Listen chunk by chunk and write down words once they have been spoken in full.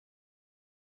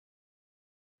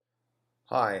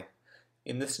Hi,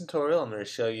 in this tutorial I'm going to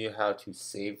show you how to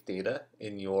save data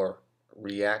in your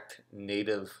React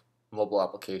Native mobile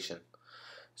application.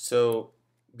 So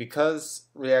because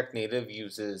React Native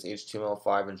uses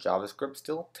HTML5 and JavaScript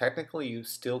still, technically you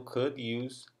still could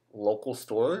use local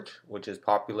storage, which is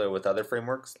popular with other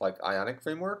frameworks like Ionic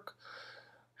Framework.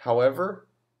 However,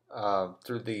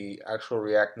 through the actual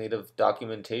React Native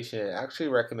documentation, it actually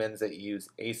recommends that you use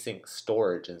async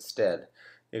storage instead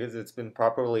because it's been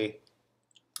properly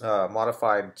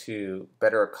modified to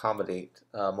better accommodate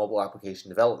mobile application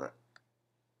development.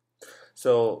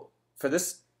 So for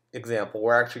this example,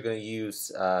 we're actually going to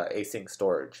use async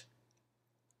storage.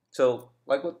 So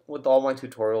like with all my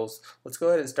tutorials, let's go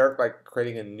ahead and start by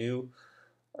creating a new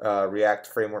React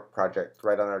framework project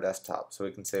right on our desktop. So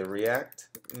we can say React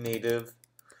Native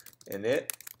init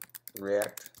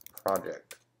React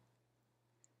project.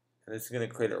 And this is going to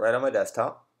create it right on my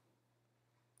desktop.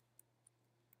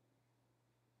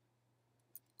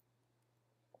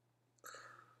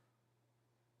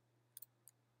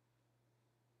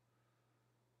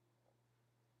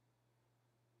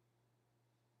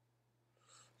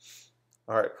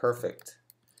 All right, perfect.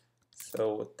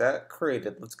 So with that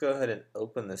created, let's go ahead and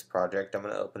open this project. I'm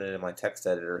going to open it in my text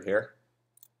editor here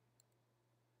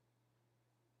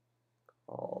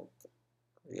called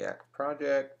React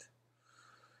Project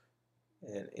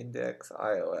and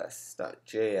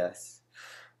index.ios.js.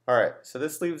 All right, so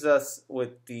this leaves us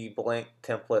with the blank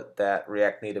template that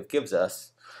React Native gives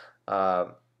us.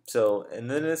 And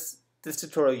then this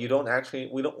tutorial,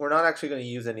 we're not actually going to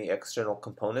use any external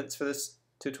components for this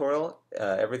tutorial.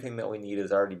 Everything that we need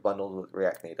is already bundled with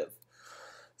React Native.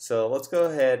 So let's go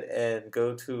ahead and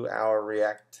go to our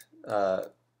React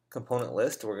component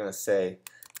list. We're going to say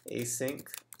async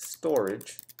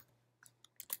storage.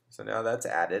 So now that's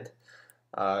added.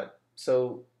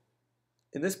 So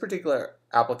in this particular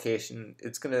application,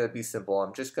 it's going to be simple.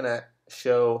 I'm just going to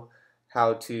show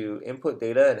how to input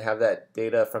data and have that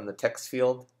data from the text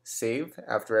field save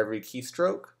after every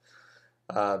keystroke.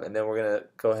 And then we're going to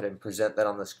go ahead and present that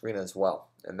on the screen as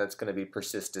well. And that's going to be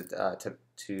persisted to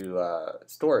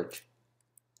storage.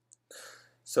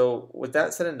 So with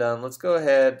that said and done, let's go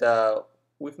ahead,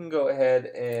 we can go ahead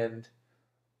and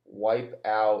wipe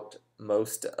out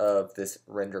most of this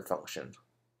render function.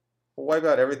 We'll wipe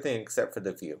out everything except for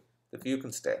the view. The view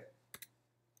can stay.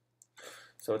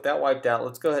 So with that wiped out,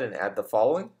 let's go ahead and add the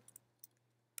following.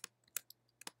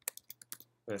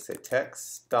 I'm going to say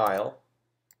text style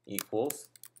equals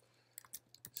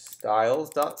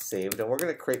styles.saved, and we're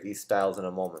going to create these styles in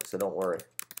a moment, so don't worry.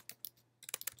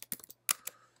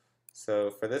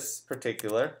 So for this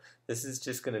particular, this is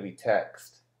just going to be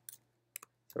text.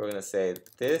 So we're going to say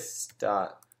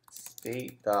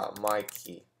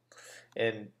this.state.myKey,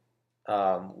 and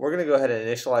we're going to go ahead and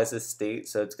initialize this state.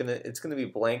 So it's going to be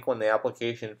blank when the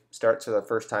application starts for the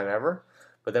first time ever,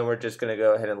 but then we're just going to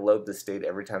go ahead and load the state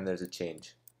every time there's a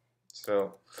change.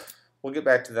 So we'll get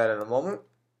back to that in a moment.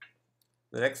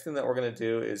 The next thing that we're going to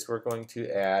do is we're going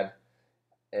to add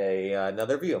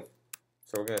another view.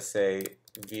 So we're going to say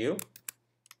view.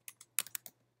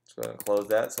 Let's go ahead and close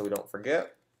that so we don't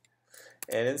forget.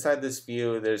 And inside this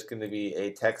view, there's going to be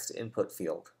a text input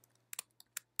field.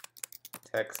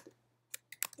 Text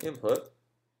input.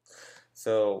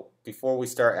 So before we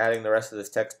start adding the rest of this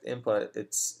text input,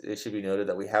 it should be noted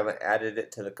that we haven't added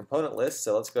it to the component list.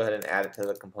 So let's go ahead and add it to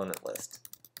the component list.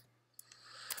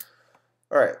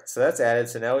 All right, so that's added.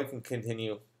 So now we can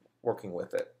continue working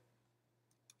with it.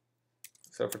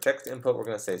 So for text input, we're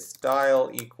going to say style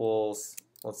equals,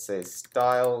 let's say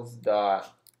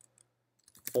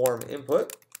styles.form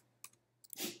input.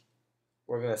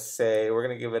 We're going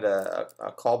to give it a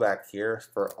callback here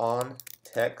for on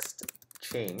text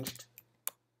changed.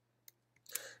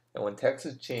 And when text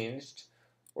is changed,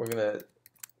 we're gonna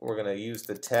use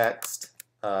the text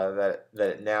that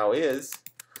it now is,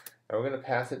 and we're gonna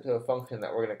pass it to a function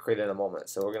that we're gonna create in a moment.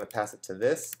 So we're gonna pass it to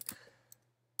this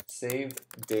save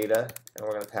data, and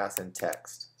we're gonna pass in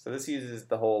text. So this uses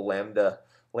the whole lambda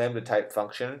type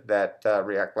function that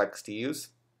React likes to use.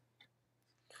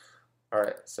 All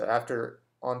right. So after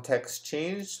on text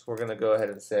changed, we're gonna go ahead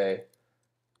and say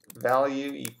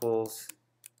value equals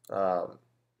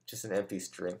just an empty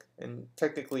string, and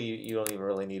technically you don't even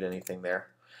really need anything there,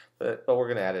 but we're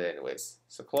going to add it anyways.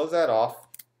 So close that off.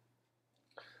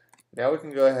 Now we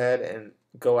can go ahead and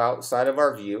go outside of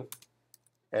our view,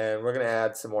 and we're going to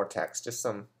add some more text, just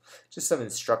some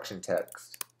instruction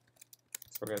text.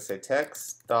 So we're going to say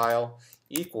text style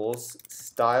equals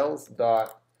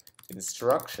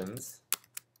styles.instructions.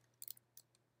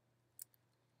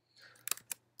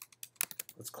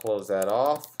 Let's close that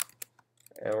off.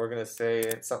 and we're going to say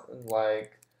it's something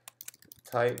like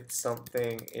type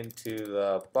something into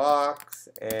the box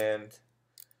and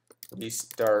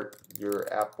restart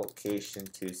your application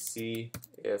to see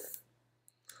if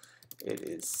it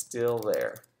is still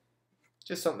there.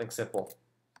 Just something simple.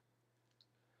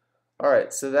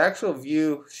 Alright, so the actual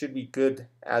view should be good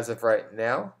as of right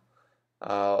now.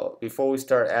 Before we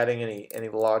start adding any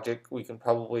logic, we can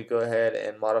probably go ahead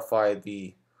and modify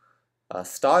the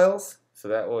styles so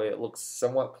that way it looks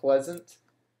somewhat pleasant.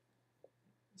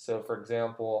 So for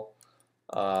example,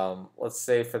 let's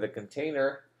say for the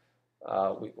container,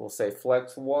 we'll say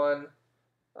flex 1.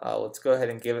 Let's go ahead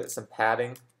and give it some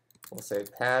padding. We'll say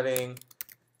padding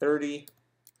 30.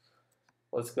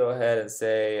 Let's go ahead and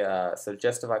say, so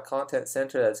justify content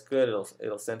center, that's good.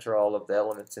 It'll center all of the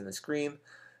elements in the screen.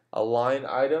 Align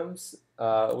items,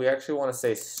 we actually want to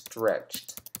say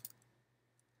stretched.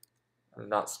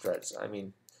 Not stretched, I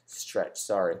mean stretched,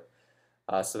 sorry.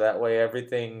 So that way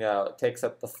everything takes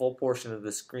up the full portion of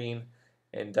the screen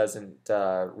and doesn't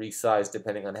resize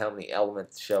depending on how many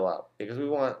elements show up. Because we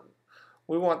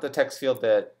want the text field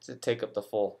to take up the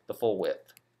full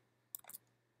width.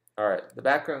 Alright, the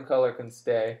background color can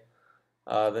stay.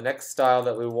 The next style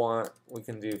that we want, we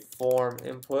can do form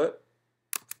input.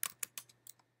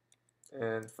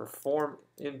 And for form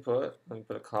input, let me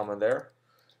put a comma there.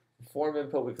 Form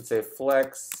input, we could say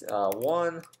flex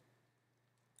 1.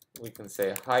 We can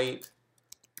say height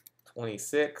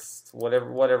 26,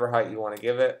 whatever height you want to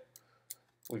give it.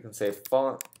 We can say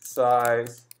font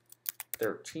size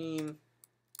 13.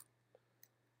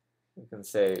 We can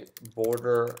say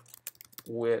border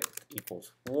width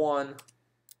equals 1.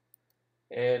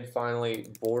 And finally,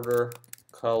 border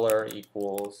color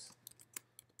equals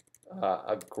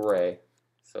a gray,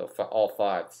 so all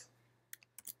 5s.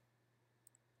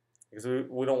 Because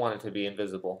we don't want it to be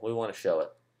invisible. We want to show it.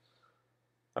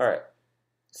 All right.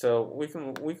 So we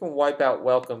can wipe out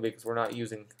welcome because we're not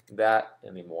using that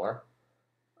anymore.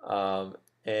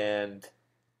 And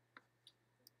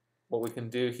what we can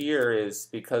do here is,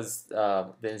 because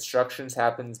the instructions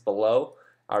happens below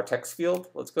our text field,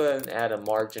 let's go ahead and add a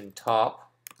margin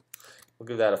top. We'll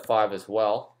give that a 5 as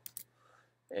well.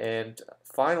 And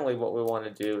finally, what we want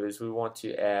to do is we want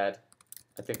to add,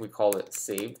 I think we call it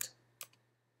saved.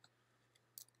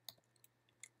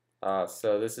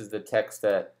 So this is the text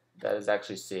that is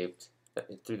actually saved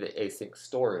through the async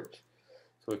storage.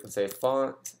 So we can say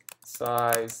font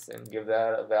size and give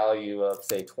that a value of,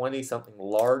 say, 20, something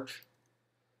large.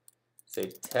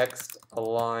 Say text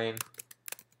align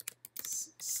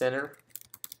center.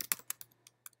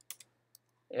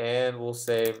 And we'll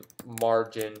say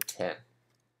margin 10.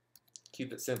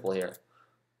 Keep it simple here.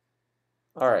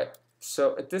 Alright,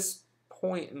 so at this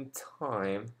point in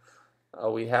time,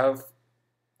 we have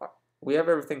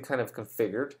everything kind of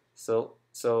configured.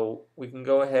 So we can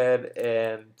go ahead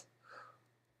and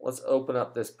let's open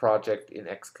up this project in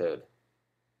Xcode.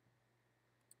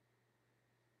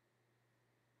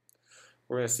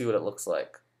 We're going to see what it looks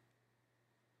like.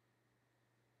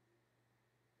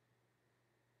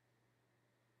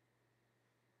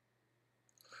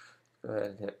 Go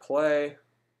ahead and hit play.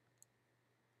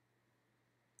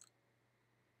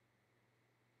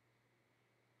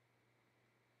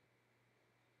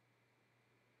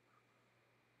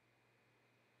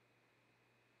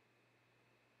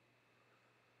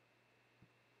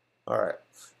 Alright,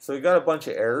 so we got a bunch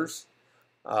of errors,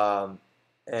 and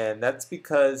that's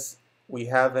because we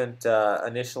haven't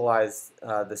initialized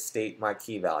the state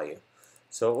myKeyValue.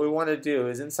 So what we want to do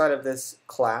is, inside of this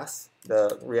class,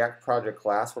 the React project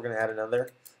class, we're going to add another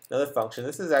function.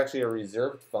 This is actually a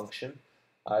reserved function.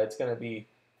 It's going to be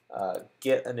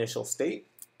get initial state.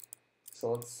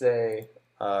 So let's say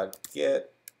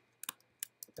get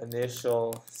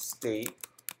initial state.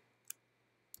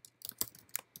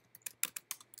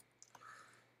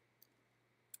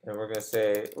 And we're going to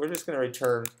say, we're just going to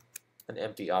return an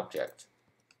empty object.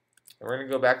 And we're going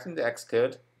to go back into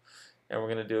Xcode, and we're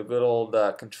going to do a good old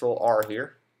Control R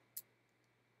here.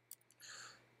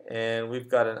 And we've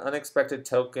got an unexpected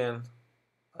token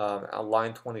on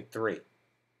line 23.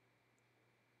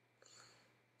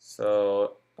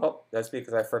 So, oh, that's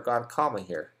because I forgot a comma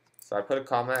here. So I put a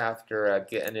comma after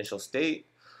get initial state.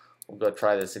 We'll go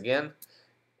try this again.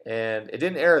 And it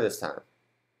didn't error this time.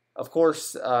 Of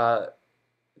course,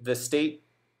 the state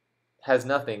has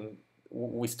nothing.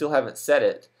 We still haven't set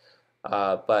it,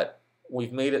 but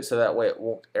we've made it so that way it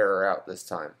won't error out this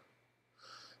time.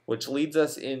 Which leads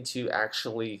us into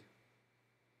actually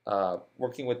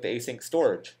working with the async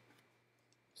storage.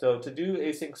 So to do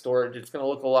async storage, it's going to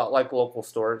look a lot like local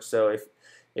storage. So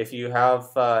if you have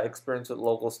experience with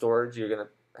local storage, you're going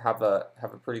to have a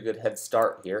pretty good head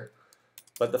start here.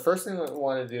 But the first thing that we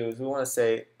want to do is we want to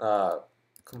say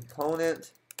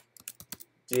component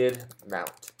did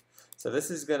mount. So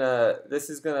this is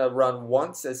gonna run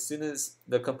once as soon as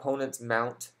the components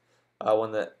mount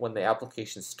when the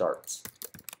application starts,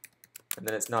 and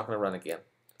then it's not going to run again.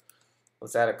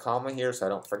 Let's add a comma here so I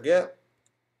don't forget.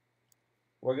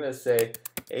 We're going to say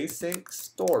async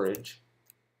storage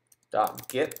dot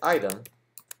get item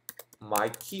my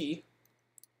key.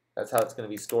 That's how it's going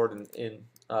to be stored in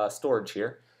storage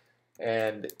here,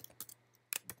 and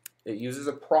it uses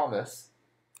a promise.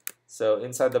 So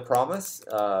inside the promise,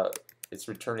 it's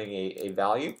returning a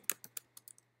value.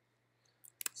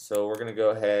 So we're going to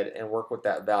go ahead and work with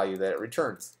that value that it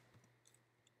returns.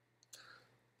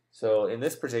 So in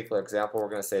this particular example, we're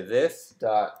going to say this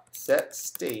dot set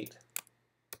state,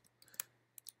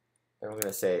 and we're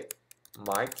going to say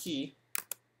my key,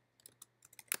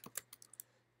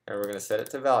 and we're going to set it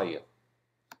to value.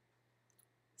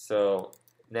 So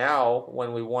now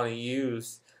when we want to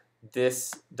use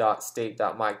this dot state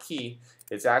dot my key,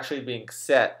 it's actually being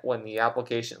set when the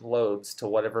application loads to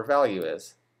whatever value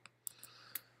is.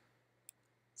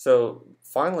 So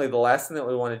finally, the last thing that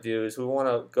we want to do is we want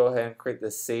to go ahead and create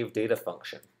this save data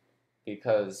function,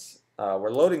 because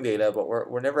we're loading data, but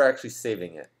we're never actually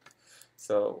saving it.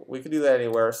 So we can do that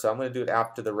anywhere. So I'm going to do it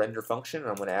after the render function, and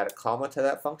I'm going to add a comma to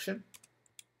that function,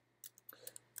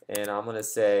 and I'm going to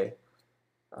say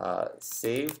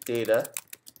save data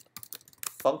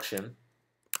function,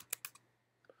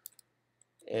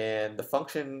 and the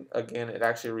function, again, it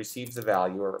actually receives a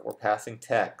value, or we're passing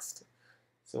text.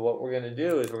 So what we're going to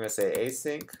do is we're going to say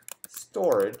async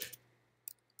storage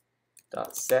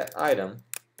dot set item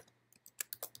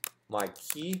my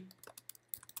key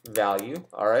value.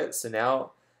 All right, so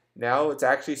now it's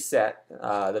actually set.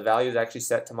 The value is actually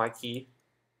set to my key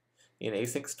in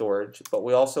async storage, but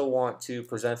we also want to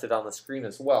present it on the screen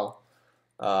as well.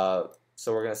 So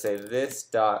we're going to say this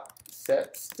dot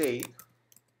set state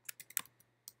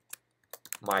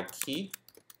my key,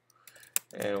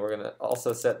 and we're going to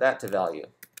also set that to value.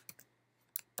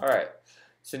 All right,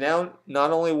 so now not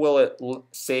only will it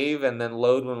save and then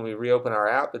load when we reopen our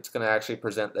app, it's going to actually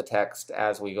present the text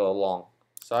as we go along.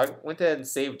 So I went ahead and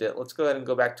saved it. Let's go ahead and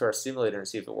go back to our simulator and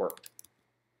see if it worked.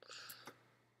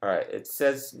 All right, it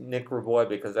says Nick Raboy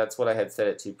because that's what I had set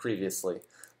it to previously.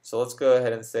 So let's go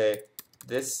ahead and say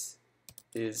this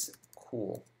is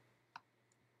cool,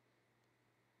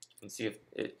 and see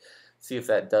if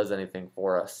that does anything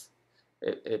for us.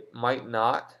 It might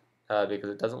not, because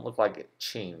it doesn't look like it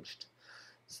changed.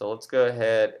 So let's go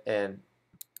ahead and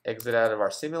exit out of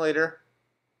our simulator.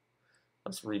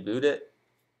 Let's reboot it.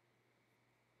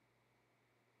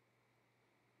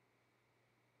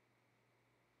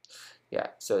 Yeah,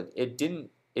 so it didn't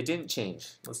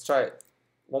change. Let's try it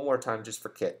one more time just for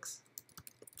kicks.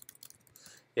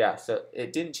 Yeah, so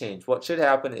it didn't change. What should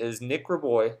happen is Nick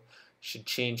Raboy should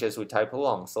change as we type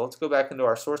along. So let's go back into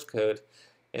our source code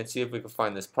and see if we can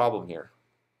find this problem here.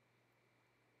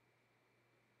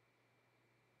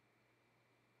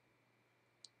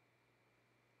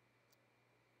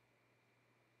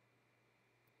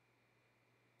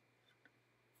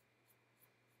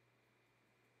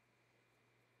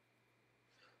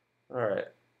 All right,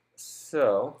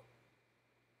 so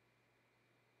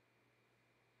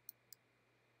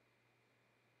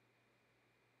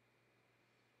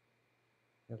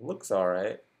it looks all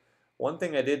right. One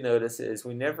thing I did notice is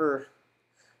we never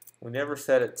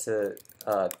set it to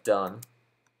done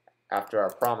after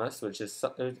our promise, which is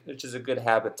a good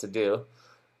habit to do.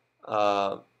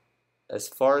 As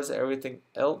far as everything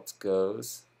else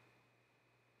goes,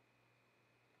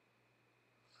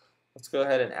 let's go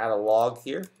ahead and add a log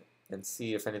here and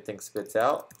see if anything spits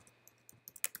out.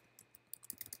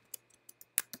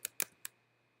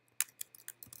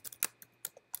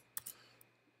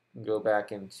 Go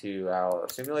back into our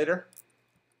simulator.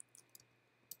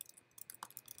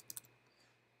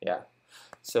 Yeah,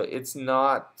 so it's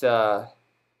not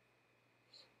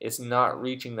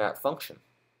reaching that function.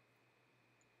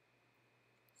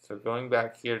 So going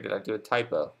back here, did I do a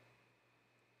typo?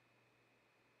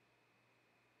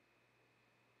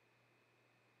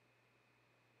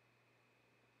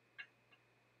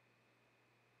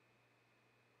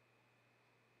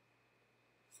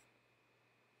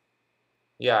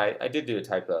 Yeah, I did do a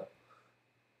typo.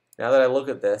 Now that I look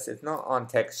at this, it's not on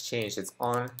text changed, it's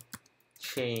on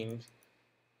change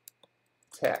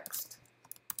text.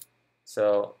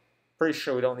 So pretty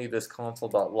sure we don't need this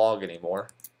console.log anymore.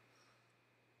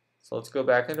 So let's go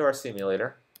back into our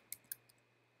simulator.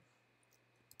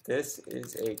 This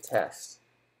is a test.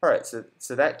 All right,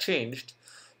 so that changed.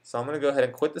 So I'm going to go ahead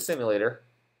and quit the simulator,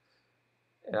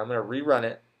 and I'm going to rerun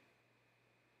it.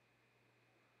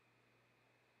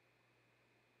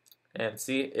 And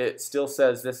see, it still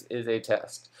says this is a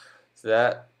test. So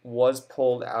that was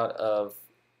pulled out of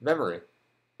memory,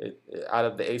 out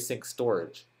of the async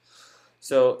storage.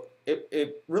 So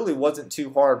it really wasn't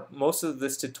too hard. Most of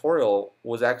this tutorial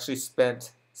was actually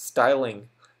spent styling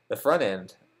the front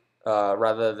end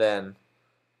rather than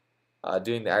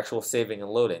doing the actual saving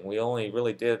and loading. We only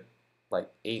really did like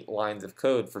 8 lines of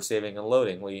code for saving and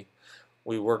loading. We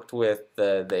worked with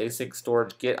the async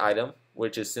storage get item,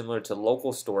 which is similar to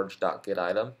local storage.get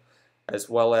item, as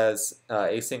well as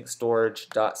async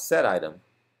storage.set item.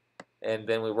 And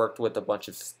then we worked with a bunch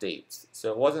of states.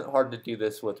 So it wasn't hard to do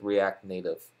this with React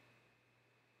Native.